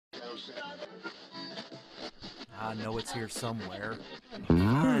I know it's here somewhere.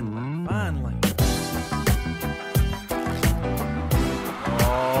 Finally.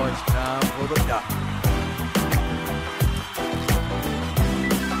 Oh, it's time for the doctor.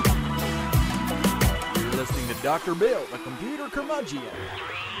 You're listening to Dr. Bill, the computer curmudgeon.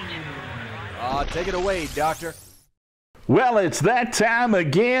 Take it away, doctor. Well, it's that time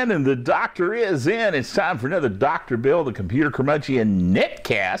again, and the doctor is in. It's time for another Dr. Bill, the computer curmudgeon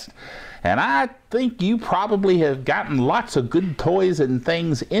netcast. And I think you probably have gotten lots of good toys and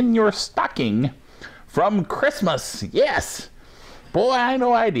things in your stocking from Christmas. Yes. Boy, I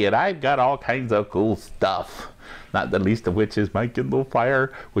know I did. I've got all kinds of cool stuff. Not the least of which is my Kindle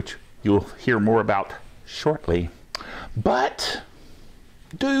Fire, which you'll hear more about shortly. But,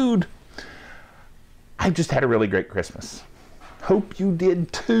 dude, I've just had a really great Christmas. Hope you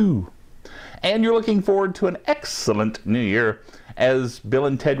did too. And you're looking forward to an excellent New Year. As Bill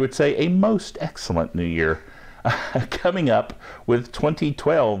and Ted would say, a most excellent New Year coming up with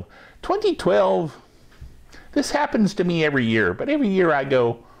 2012. 2012, this happens to me every year, but every year I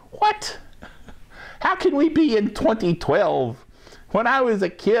go, what? How can we be in 2012? When I was a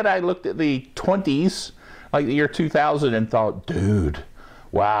kid, I looked at the 20s, like the year 2000, and thought, dude,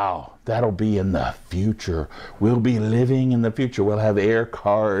 wow, that'll be in the future. We'll be living in the future. We'll have air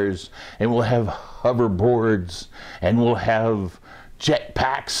cars, and we'll have hoverboards, and we'll have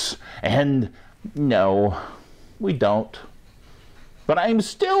jetpacks, and no, we don't. But I'm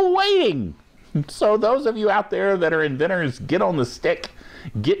still waiting. So those of you out there that are inventors, get on the stick.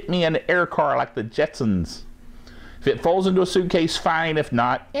 Get me an air car like the Jetsons. If it falls into a suitcase, fine. If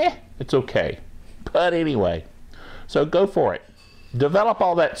not, it's okay. But anyway, so go for it. Develop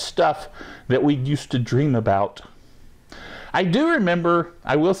all that stuff that we used to dream about. I do remember,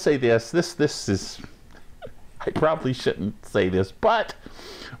 I will say this is, I probably shouldn't say this, but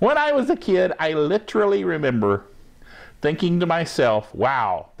when I was a kid, I literally remember thinking to myself,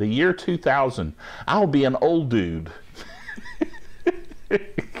 wow, the year 2000, I'll be an old dude.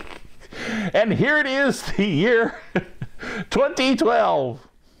 And here it is, the year 2012.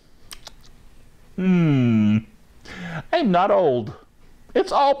 I'm not old.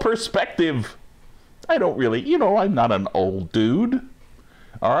 It's all perspective. I don't really, I'm not an old dude.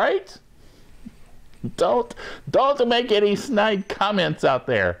 All right? Don't make any snide comments out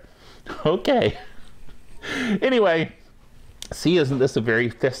there. Okay. Anyway, see, isn't this a very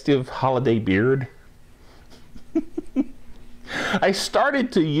festive holiday beard? I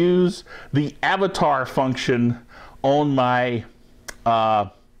started to use the avatar function on my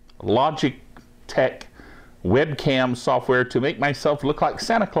Logitech webcam software to make myself look like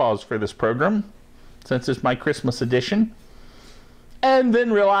Santa Claus for this program, since it's my Christmas edition, and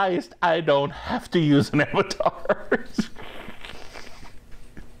then realized I don't have to use an avatar.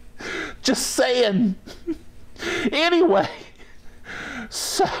 Just saying. Anyway,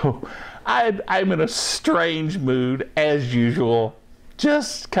 so I'm in a strange mood as usual,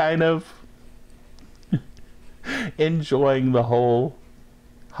 just kind of enjoying the whole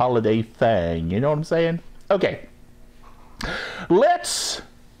holiday thing, you know what I'm saying? Okay, let's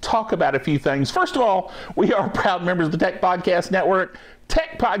talk about a few things. First of all, we are proud members of the Tech Podcast Network,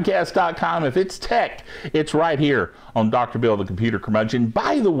 techpodcast.com. If it's tech, it's right here on Dr. Bill, the computer curmudgeon.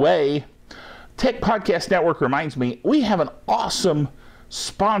 By the way, Tech Podcast Network reminds me, we have an awesome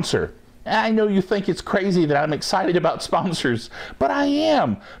sponsor. I know you think it's crazy that I'm excited about sponsors, but I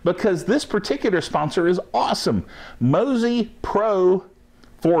am, because this particular sponsor is awesome. Mozy Pro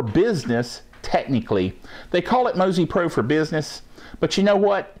for Business, technically. They call it Mozy Pro for Business, but you know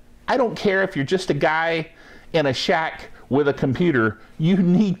what? I don't care if you're just a guy in a shack with a computer. You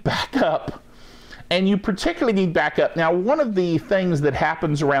need backup. And you particularly need backup. Now, one of the things that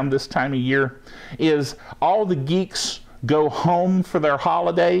happens around this time of year is all the geeks go home for their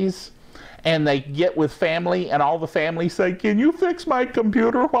holidays, and they get with family, and all the family say, can you fix my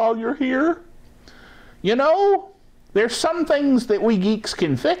computer while you're here? You know, there's some things that we geeks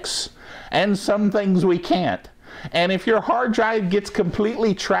can fix, and some things we can't. And if your hard drive gets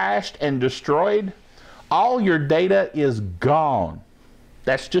completely trashed and destroyed, all your data is gone.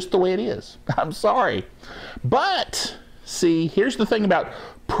 That's just the way it is. I'm sorry. But, see, here's the thing about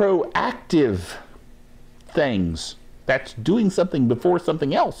proactive things. That's doing something before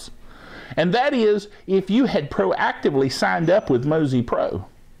something else. And that is, if you had proactively signed up with Mozy Pro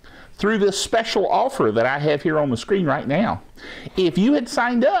through this special offer that I have here on the screen right now, if you had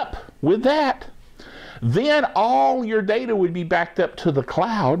signed up with that, then all your data would be backed up to the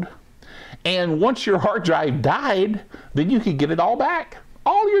cloud. And once your hard drive died, then you could get it all back.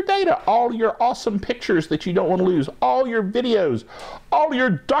 all your data, all your awesome pictures that you don't want to lose, all your videos, all your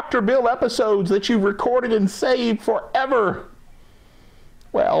Dr. Bill episodes that you've recorded and saved forever.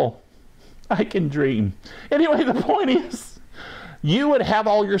 Well, I can dream. Anyway, the point is, you would have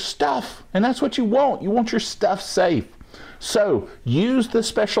all your stuff, and that's what you want. You want your stuff safe. So use the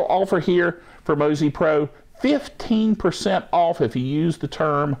special offer here for Mozy Pro, 15% off if you use the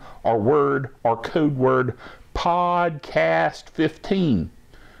term or word or code word podcast 15.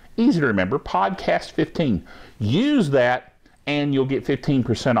 Easy to remember, podcast 15. Use that and you'll get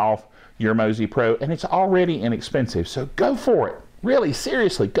 15% off your Mozy Pro, and it's already inexpensive, so go for it. Really,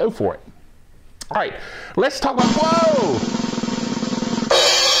 seriously, go for it. All right, let's talk about, whoa!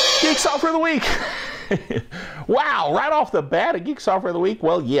 Geek Software of the Week. Wow, right off the bat, a Geek Software of the Week?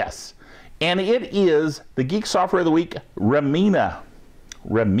 Well, yes. And it is the Geek Software of the Week, Ramina.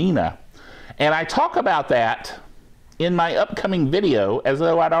 Ramina. And I talk about that in my upcoming video as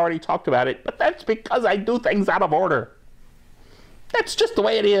though I'd already talked about it, but that's because I do things out of order. That's just the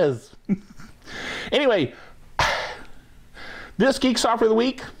way it is. Anyway, this Geek Software of the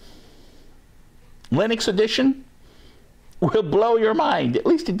Week, Linux edition, will blow your mind. At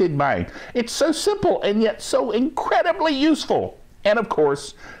least it did mine. It's so simple and yet so incredibly useful. And of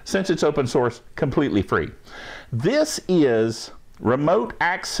course, since it's open source, completely free. This is remote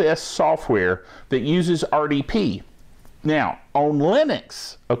access software that uses RDP. Now, on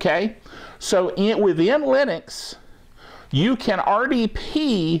Linux, okay? So within Linux, you can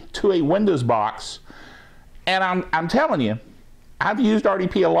RDP to a Windows box. And I'm telling you, I've used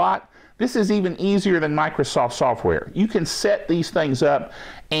RDP a lot. This is even easier than Microsoft software. You can set these things up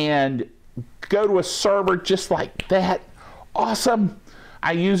and go to a server just like that. Awesome.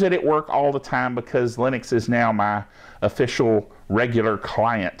 I use it at work all the time because Linux is now my official regular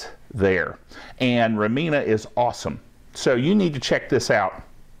client there. And Ramina is awesome. So you need to check this out.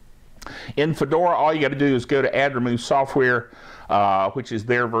 In Fedora, all you got to do is go to Add Remove Software, which is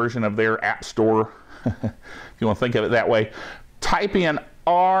their version of their app store, if you want to think of it that way. Type in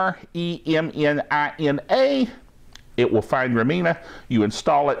R-E-M-N-I-N-A. It will find Ramina. You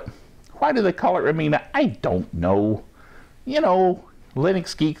install it. Why do they call it Ramina? I don't know. You know,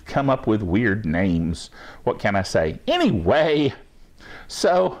 Linux geeks come up with weird names. What can I say? Anyway,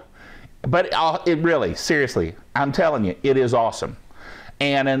 so, but it really, seriously, I'm telling you, it is awesome.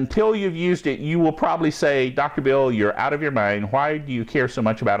 And until you've used it, you will probably say, Dr. Bill, you're out of your mind. Why do you care so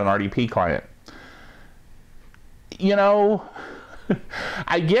much about an RDP client? You know,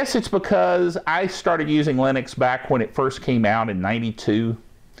 I guess it's because I started using Linux back when it first came out in '92.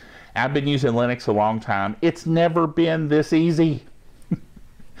 I've been using Linux a long time. It's never been this easy.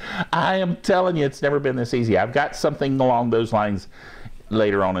 I am telling you, it's never been this easy. I've got something along those lines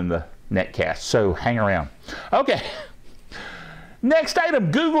later on in the netcast, so hang around. Okay. Next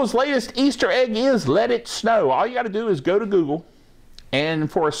item, Google's latest Easter egg is Let It Snow. All you got to do is go to Google,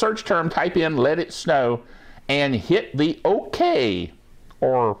 and for a search term, type in Let It Snow, and hit the OK,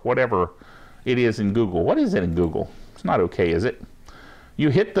 or whatever it is in Google. What is it in Google? It's not OK, is it? You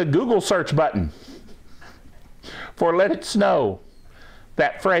hit the Google search button for Let It Snow,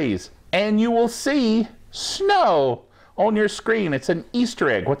 that phrase, and you will see snow on your screen. It's an Easter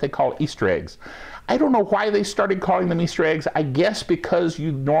egg, what they call Easter eggs. I don't know why they started calling them Easter eggs. I guess because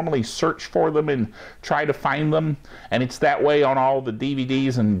you normally search for them and try to find them, and it's that way on all the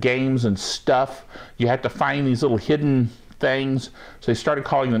DVDs and games and stuff. You have to find these little hidden things, so they started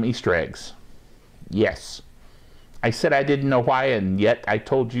calling them Easter eggs. Yes. I said I didn't know why, and yet I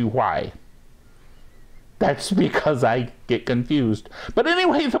told you why. That's because I get confused. But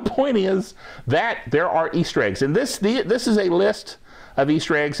anyway, the point is that there are Easter eggs. And this is a list of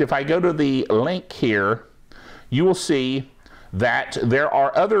Easter eggs. If I go to the link here, you will see that there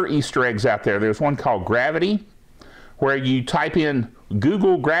are other Easter eggs out there. There's one called Gravity, where you type in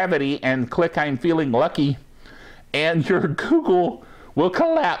Google Gravity and click I'm feeling lucky, and your Google will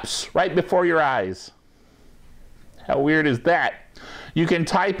collapse right before your eyes. How weird is that? You can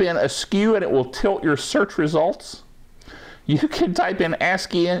type in askew and it will tilt your search results. You can type in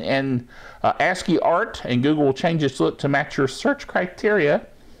ASCII and ASCII art, and Google will change its look to match your search criteria.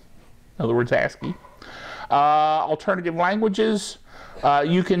 In other words, ASCII. Alternative languages.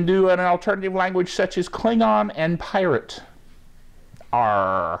 You can do an alternative language such as Klingon and Pirate.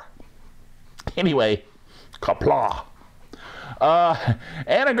 Arr. Anyway, kapla.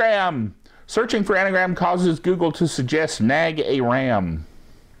 Anagram. Searching for anagram causes Google to suggest nag a ram.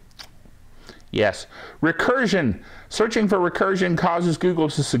 Yes. Recursion. Searching for recursion causes Google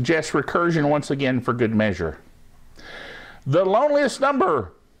to suggest recursion once again for good measure. The loneliest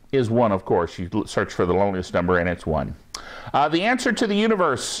number is 1, of course. You search for the loneliest number and it's 1. The answer to the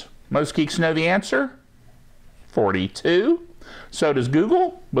universe. Most geeks know the answer. 42. So does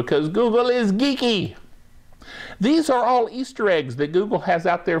Google, because Google is geeky. These are all Easter eggs that Google has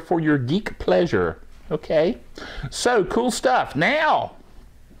out there for your geek pleasure. Okay? So, cool stuff. Now,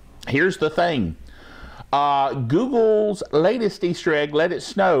 here's the thing. Google's latest Easter egg, Let It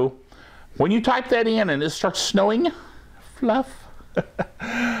Snow, when you type that in and it starts snowing, fluff,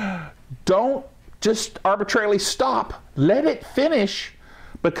 don't just arbitrarily stop. Let it finish,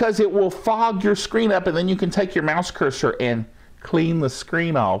 because it will fog your screen up, and then you can take your mouse cursor and clean the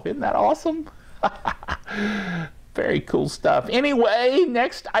screen off. Isn't that awesome? Very cool stuff. Anyway,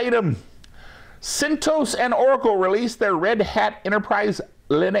 next item. CentOS and Oracle released their Red Hat Enterprise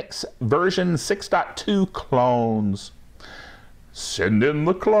Linux version 6.2 clones. Send in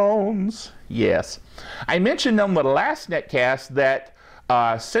the clones. Yes. I mentioned on the last netcast that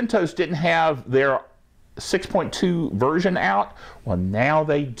CentOS didn't have their 6.2 version out. Well, now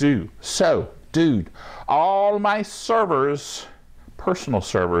they do. So, dude, all my servers, personal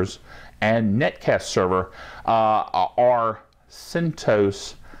servers, and netcast server are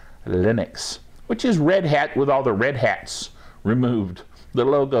CentOS Linux, which is Red Hat with all the red hats removed, the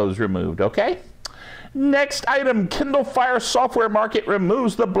logos removed, okay? Next item, Kindle Fire software market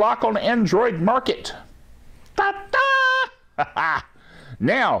removes the block on Android market. Ta-da!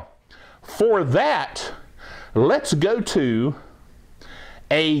 Now, for that, let's go to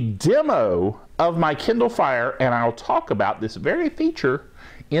a demo of my Kindle Fire, and I'll talk about this very feature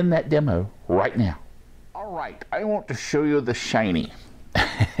in that demo right now. All right, I want to show you the shiny.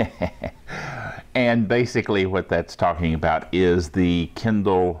 And basically what that's talking about is the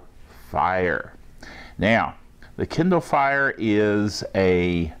Kindle Fire. Now, the Kindle Fire is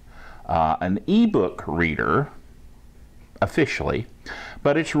an ebook reader, officially,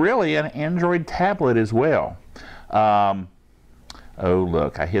 but it's really an Android tablet as well. Oh,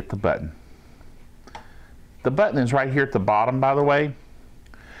 look, I hit the button. The button is right here at the bottom, by the way.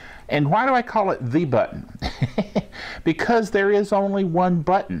 And why do I call it the button? Because there is only one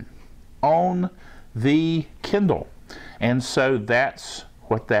button on the Kindle. And so that's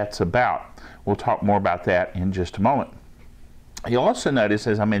what that's about. We'll talk more about that in just a moment. You'll also notice,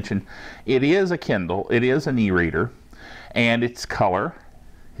 as I mentioned, it is a Kindle, it is an e-reader, and it's color.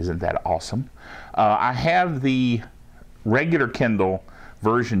 Isn't that awesome? I have the regular Kindle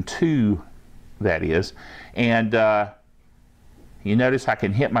version 2, that is, and you notice I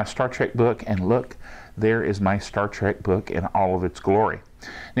can hit my Star Trek book, and look, there is my Star Trek book in all of its glory.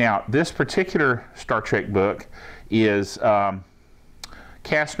 Now, this particular Star Trek book is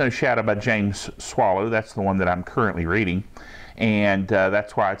Cast No Shadow by James Swallow. That's the one that I'm currently reading, and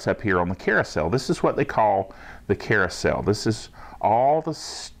that's why it's up here on the carousel. This is what they call the carousel. This is all the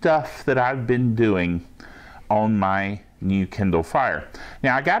stuff that I've been doing on my new Kindle Fire.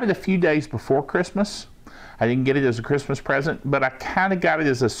 Now, I got it a few days before Christmas. I didn't get it as a Christmas present, but I kind of got it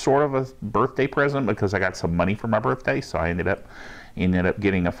as a sort of a birthday present because I got some money for my birthday, so I ended up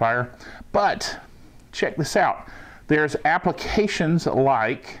getting a Fire. But check this out. There's applications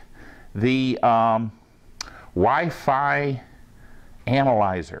like the Wi-Fi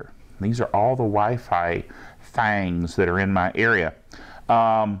analyzer. These are all the Wi-Fi things that are in my area.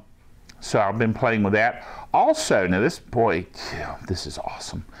 So I've been playing with that. Also, now this, boy, this is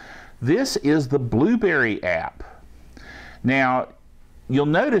awesome. This is the Blueberry app. Now, you'll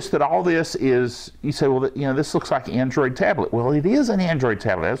notice that all this is, you say, well, you know, this looks like an Android tablet. Well, it is an Android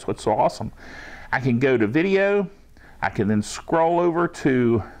tablet. That's what's so awesome. I can go to video. I can then scroll over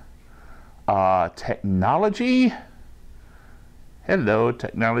to technology. Hello,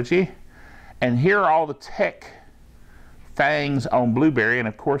 technology. And here are all the tech things on Blueberry. And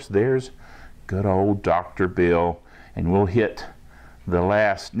of course, there's good old Dr. Bill. And we'll hit the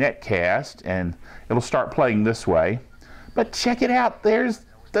last netcast and it'll start playing this way. But check it out. There's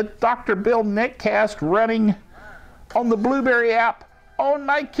the Dr. Bill netcast running on the Blueberry app on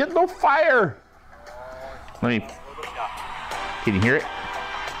my Kindle Fire. Can you hear it?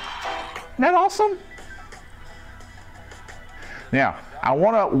 Isn't that awesome? Now, I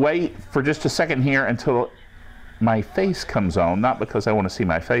want to wait for just a second here until my face comes on, not because I want to see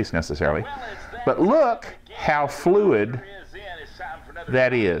my face necessarily, but look how fluid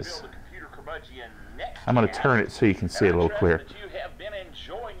that is. I'm going to turn it so you can see it a little clearer. You have been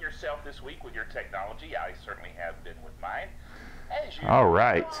enjoying yourself this week with your technology. I certainly have been with mine. All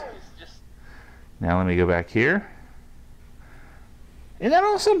right. Now let me go back here. Isn't that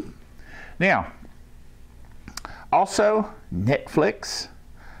awesome? Now, also Netflix.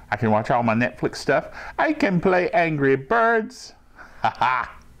 I can watch all my Netflix stuff. I can play Angry Birds.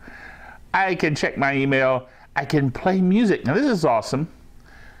 I can check my email. I can play music. Now this is awesome.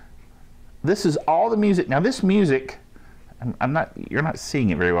 This is all the music. Now this music, you're not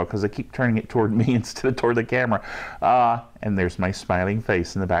seeing it very well because I keep turning it toward me instead of toward the camera. And there's my smiling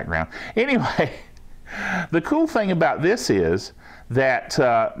face in the background. Anyway, the cool thing about this is that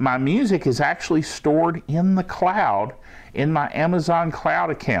my music is actually stored in the cloud in my Amazon cloud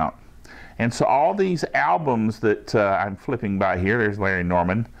account. And so all these albums that I'm flipping by here, there's Larry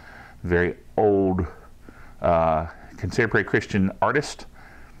Norman, very old contemporary Christian artist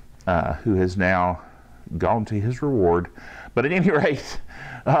who has now gone to his reward. But at any rate,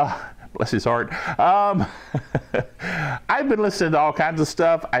 bless his heart, I've been listening to all kinds of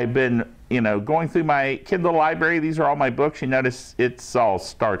stuff. I've been, going through my Kindle library. These are all my books. You notice it's all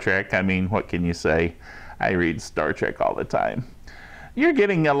Star Trek. I mean, what can you say? I read Star Trek all the time. You're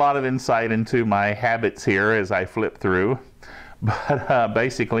getting a lot of insight into my habits here as I flip through. But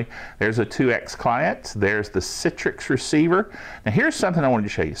basically, there's a 2X client. There's the Citrix receiver. Now here's something I wanted to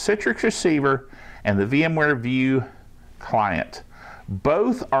show you. Citrix receiver and the VMware View client.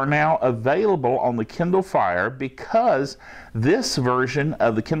 Both are now available on the Kindle Fire because this version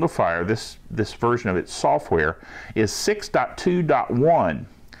of the Kindle Fire, this version of its software, is 6.2.1.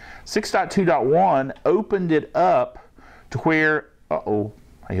 6.2.1 opened it up to where, uh-oh,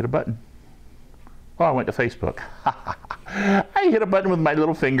 I hit a button. Oh, I went to Facebook. I hit a button with my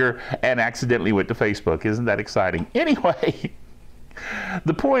little finger and accidentally went to Facebook. Isn't that exciting? Anyway,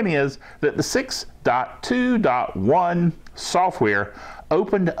 the point is that the 6.2.1 software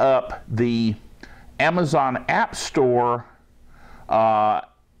opened up the Amazon App Store, or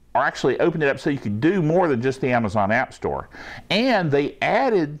actually opened it up so you could do more than just the Amazon App Store. And they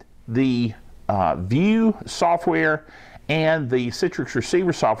added the View software and the Citrix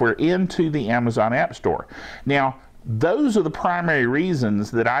receiver software into the Amazon App Store. Now, those are the primary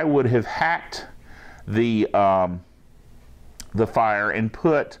reasons that I would have hacked the Fire and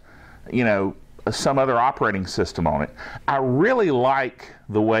put, some other operating system on it. I really like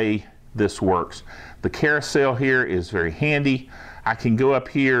the way this works. The carousel here is very handy. I can go up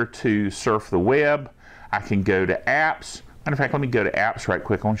here to surf the web. I can go to apps. Matter of fact, let me go to apps right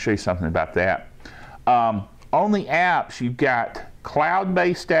quick. I want to show you something about that. On the apps, you've got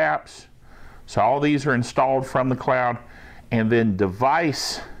cloud-based apps. So all these are installed from the cloud. And then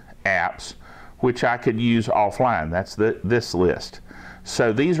device apps, which I could use offline. That's this list.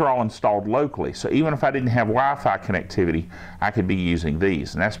 So these are all installed locally. So even if I didn't have Wi-Fi connectivity, I could be using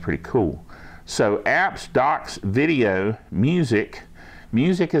these. And that's pretty cool. So apps, docs, video, music.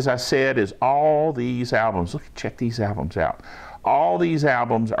 Music, as I said, is all these albums. Look, check these albums out. All these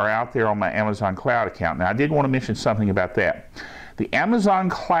albums are out there on my Amazon Cloud account. Now, I did want to mention something about that. The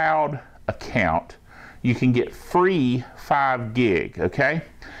Amazon Cloud account, you can get free 5 gig, okay?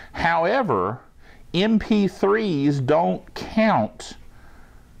 However, MP3s don't count.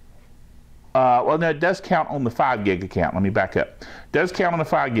 Well, no, it does count on the 5 gig account. Let me back up. It does count on the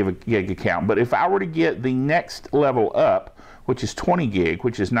 5 gig account, but if I were to get the next level up, which is 20 gig,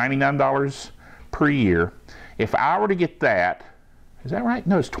 which is $99 per year, if I were to get that, is that right?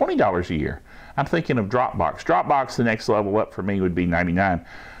 No, it's $20 a year. I'm thinking of Dropbox. Dropbox, the next level up for me would be $99.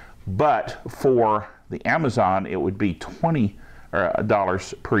 But for the Amazon, it would be $20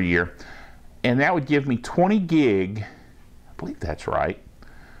 per year. And that would give me 20 gig. I believe that's right.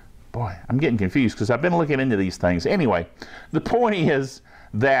 Boy, I'm getting confused because I've been looking into these things. Anyway, the point is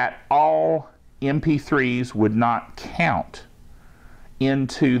that all MP3s would not count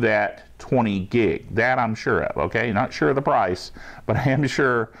into that 20 gig. That I'm sure of, okay? Not sure of the price, but I am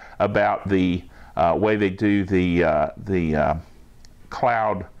sure about the way they do the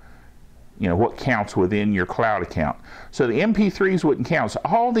cloud, what counts within your cloud account. So the MP3s wouldn't count. So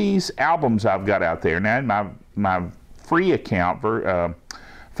all these albums I've got out there, now in my free account,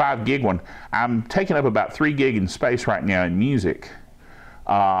 5 gig one, I'm taking up about 3 gig in space right now in music.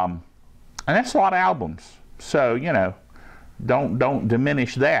 And that's a lot of albums. So, don't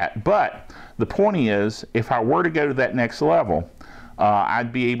diminish that. But the point is, if I were to go to that next level,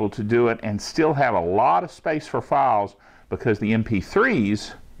 I'd be able to do it and still have a lot of space for files because the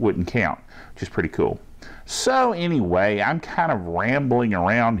MP3s wouldn't count, which is pretty cool. So anyway, I'm kind of rambling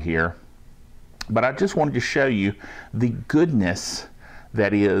around here, but I just wanted to show you the goodness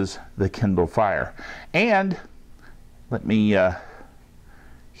that is the Kindle Fire. And let me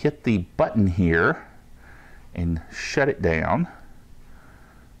hit the button here and shut it down.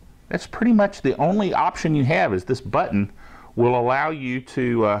 That's pretty much the only option you have, is this button will allow you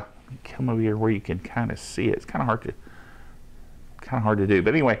to come over here where you can kind of see it. It's kind of hard to do,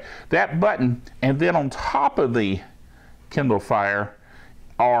 but anyway, that button, and then on top of the Kindle Fire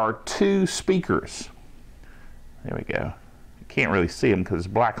are 2 speakers. There we go. You can't really see them because it's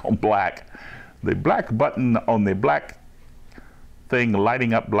black on black. The black button on the black thing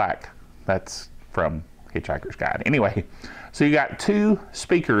lighting up black. That's from Hitchhiker's Guide. Anyway, so you got 2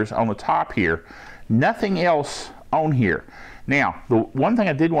 speakers on the top here. Nothing else on here. Now, the one thing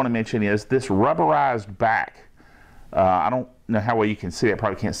I did want to mention is this rubberized back. I don't know how well you can see it.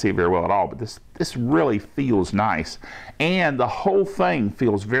 Probably can't see it very well at all, but this really feels nice. And the whole thing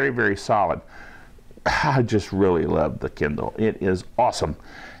feels very, very solid. I just really love the Kindle. It is awesome.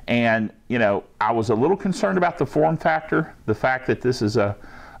 And, you know, I was a little concerned about the form factor. The fact that this is a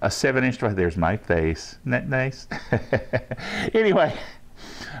 7-inch device. There's my face. Isn't that nice? Anyway,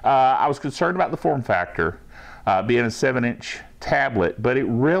 I was concerned about the form factor. Being a 7-inch tablet, but it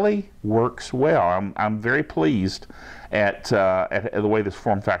really works well. I'm very pleased at the way this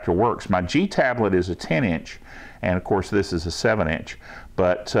form factor works. My G tablet is a 10-inch, and of course this is a 7-inch.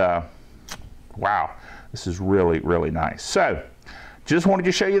 But wow, this is really, really nice. So, just wanted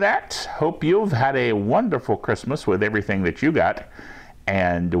to show you that. Hope you've had a wonderful Christmas with everything that you got,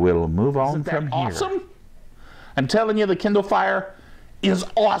 and we'll move on from here. Awesome? I'm telling you, the Kindle Fire is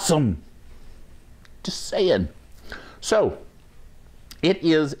awesome. Just saying. So, it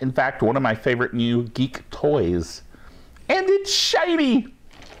is, in fact, one of my favorite new geek toys. And it's shiny.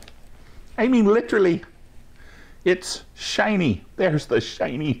 I mean, literally. It's shiny. There's the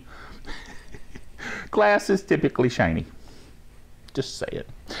shiny. Glass is typically shiny. Just say it.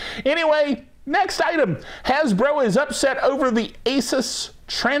 Anyway, next item. Hasbro is upset over the Asus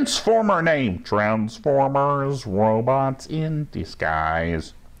Transformer name. Transformers, robots in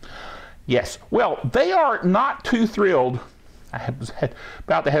disguise. Yes, well, they are not too thrilled. I was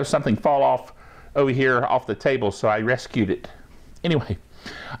about to have something fall off over here off the table, so I rescued it. Anyway,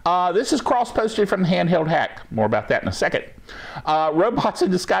 this is cross-posted from the Handheld Hack. More about that in a second. Robots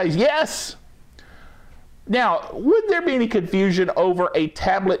in disguise, yes! Now, would there be any confusion over a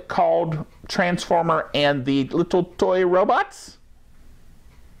tablet called Transformer and the little toy robots?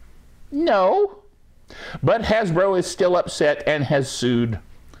 No. But Hasbro is still upset and has sued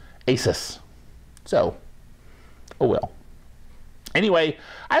Asus. So, oh well. Anyway,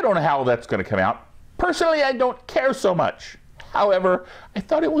 I don't know how that's going to come out. Personally, I don't care so much. However, I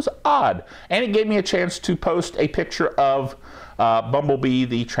thought it was odd. And it gave me a chance to post a picture of Bumblebee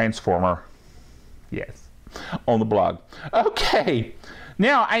the Transformer. Yes, on the blog. Okay.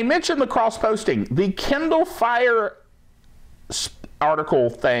 Now, I mentioned the cross-posting. The Kindle Fire article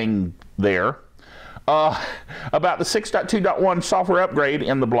thing there about the 6.2.1 software upgrade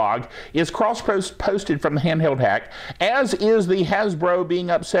in the blog is cross-posted from the Handheld Hack, as is the Hasbro being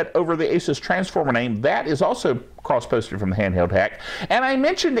upset over the Asus Transformer name. That is also cross-posted from the Handheld Hack. And I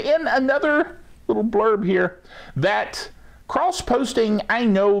mentioned in another little blurb here that cross-posting, I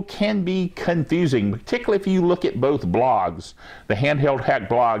know, can be confusing, particularly if you look at both blogs, the Handheld Hack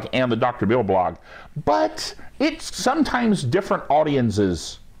blog and the Dr. Bill blog. But it's sometimes different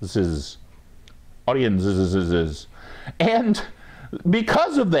audiences. And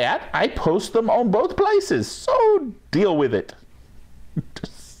because of that, I post them on both places. So deal with it.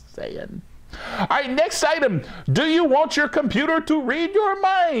 Just saying. All right, next item. Do you want your computer to read your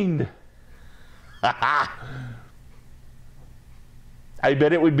mind? I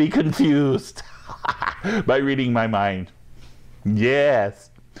bet it would be confused by reading my mind. Yes.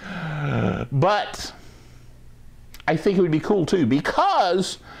 But I think it would be cool too,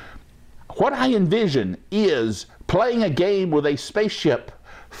 because what I envision is playing a game with a spaceship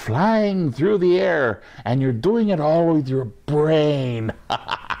flying through the air, and you're doing it all with your brain.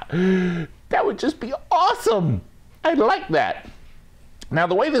 That would just be awesome. I'd like that. Now,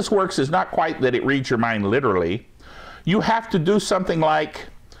 the way this works is not quite that it reads your mind literally. You have to do something like,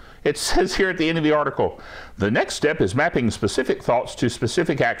 it says here at the end of the article, the next step is mapping specific thoughts to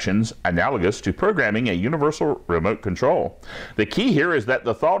specific actions, analogous to programming a universal remote control. The key here is that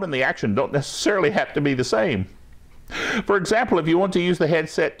the thought and the action don't necessarily have to be the same. For example, if you want to use the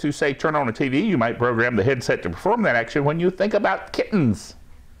headset to, say, turn on a TV, you might program the headset to perform that action when you think about kittens.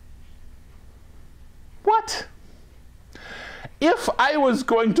 What? If I was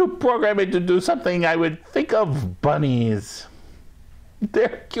going to program it to do something, I would think of bunnies.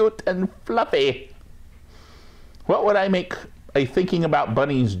 They're cute and fluffy. What would I make a thinking about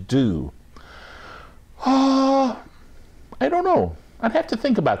bunnies do? I don't know. I'd have to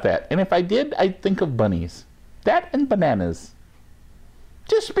think about that. And if I did, I'd think of bunnies. That and bananas.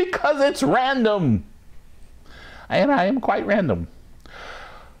 Just because it's random. And I am quite random.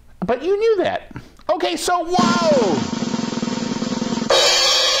 But you knew that. Okay, so whoa!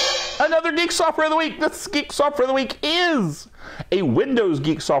 Another Geek Software of the Week. This Geek Software of the Week is a Windows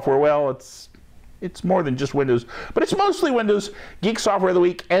Geek Software. Well, it's It's more than just Windows, but it's mostly Windows. Geek Software of the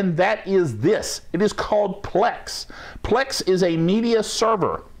Week, and that is this. It is called Plex. Plex is a media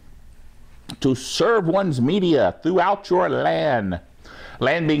server to serve one's media throughout your LAN.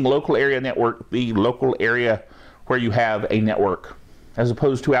 LAN being local area network, the local area where you have a network, as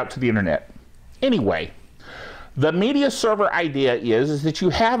opposed to out to the internet. Anyway, the media server idea is that you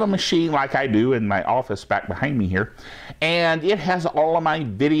have a machine like I do in my office back behind me here, and it has all of my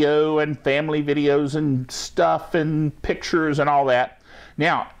video and family videos and stuff and pictures and all that.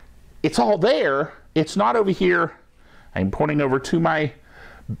 Now, it's all there. It's not over here. I'm pointing over to my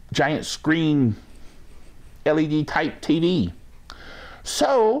giant screen LED type TV.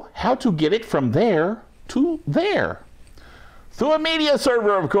 So, how to get it from there to there? Through a media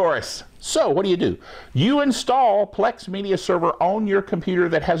server, of course. So, what do? You install Plex Media Server on your computer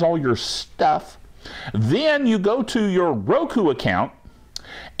that has all your stuff. Then you go to your Roku account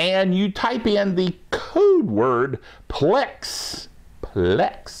and you type in the code word Plex.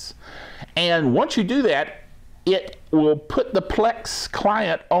 Plex. And once you do that, it will put the Plex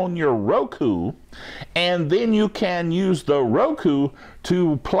client on your Roku, and then you can use the Roku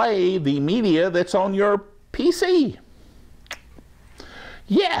to play the media that's on your PC.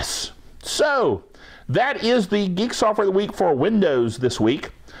 Yes, so that is the Geek Software of the Week for Windows this week.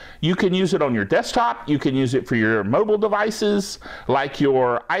 You can use it on your desktop. You can use it for your mobile devices like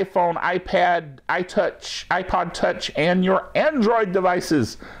your iPhone, iPad, iPod Touch, and your Android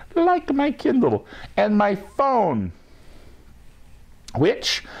devices like my Kindle and my phone,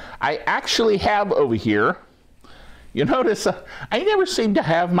 which I actually have over here. You notice I never seem to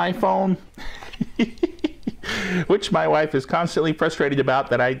have my phone, which my wife is constantly frustrated about,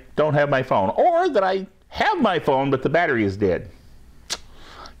 that I don't have my phone, or that I have my phone but the battery is dead.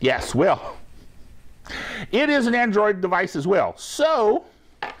 Yes, well, it is an Android device as well, so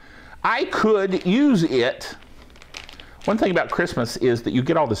I could use it. One thing about Christmas is that you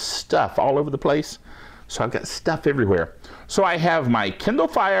get all this stuff all over the place, so I've got stuff everywhere. So I have my Kindle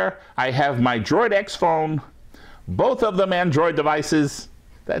Fire, I have my Droid X phone, both of them Android devices.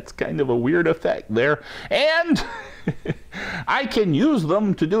 That's kind of a weird effect there. And I can use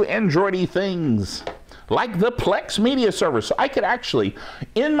them to do Android-y things, like the Plex Media Server. So I could actually,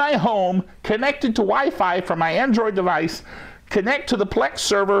 in my home, connected to Wi-Fi from my Android device, connect to the Plex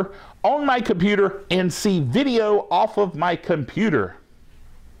server on my computer and see video off of my computer.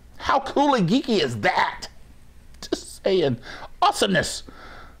 How cool and geeky is that? Just saying. Awesomeness.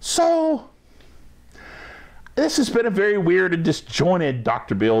 So, this has been a very weird and disjointed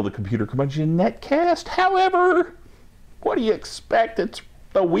Dr. Bill, the Computer Curmudgeon netcast. However, what do you expect? It's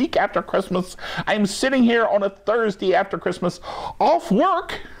the week after Christmas. I'm sitting here on a Thursday after Christmas off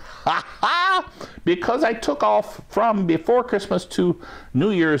work. Because I took off from before Christmas to New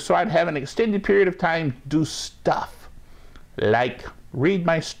Year's, so I'd have an extended period of time to do stuff like read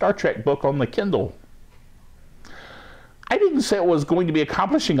my Star Trek book on the Kindle. I didn't say it was going to be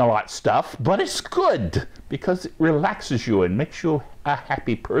accomplishing a lot of stuff, but it's good because it relaxes you and makes you a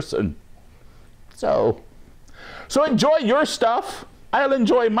happy person. So enjoy your stuff. I'll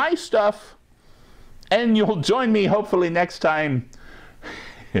enjoy my stuff, and you'll join me hopefully next time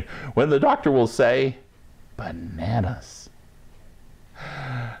when the doctor will say, bananas.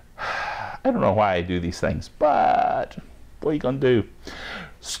 I don't know why I do these things, but what are you going to do?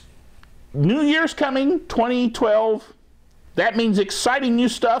 New Year's coming, 2012. That means exciting new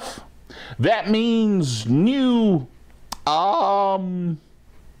stuff. That means new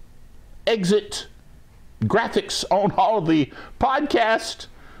exit graphics on all of the podcasts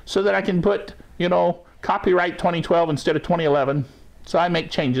so that I can put, copyright 2012 instead of 2011. So I make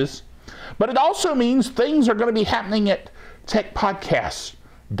changes. But it also means things are going to be happening at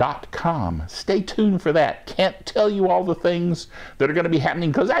techpodcasts.com. Stay tuned for that. Can't tell you all the things that are going to be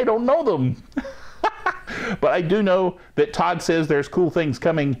happening because I don't know them. But I do know that Todd says there's cool things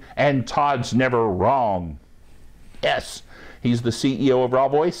coming, and Todd's never wrong. Yes, he's the CEO of Raw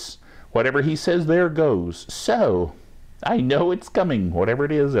Voice. Whatever he says, there goes. So I know it's coming. Whatever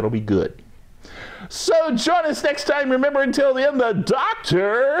it is, it'll be good. So join us next time. Remember, until then, the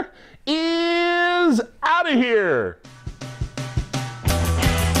doctor is out of here.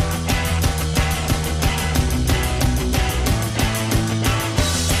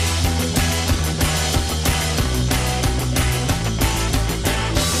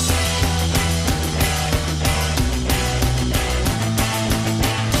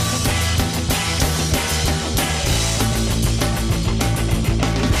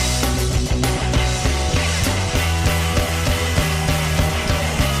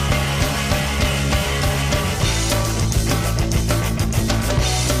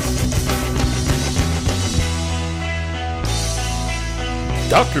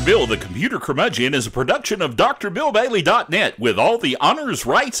 Dr. Bill, the Computer Curmudgeon, is a production of drbillbailey.net with all the honors,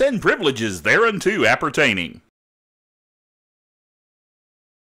 rights, and privileges thereunto appertaining.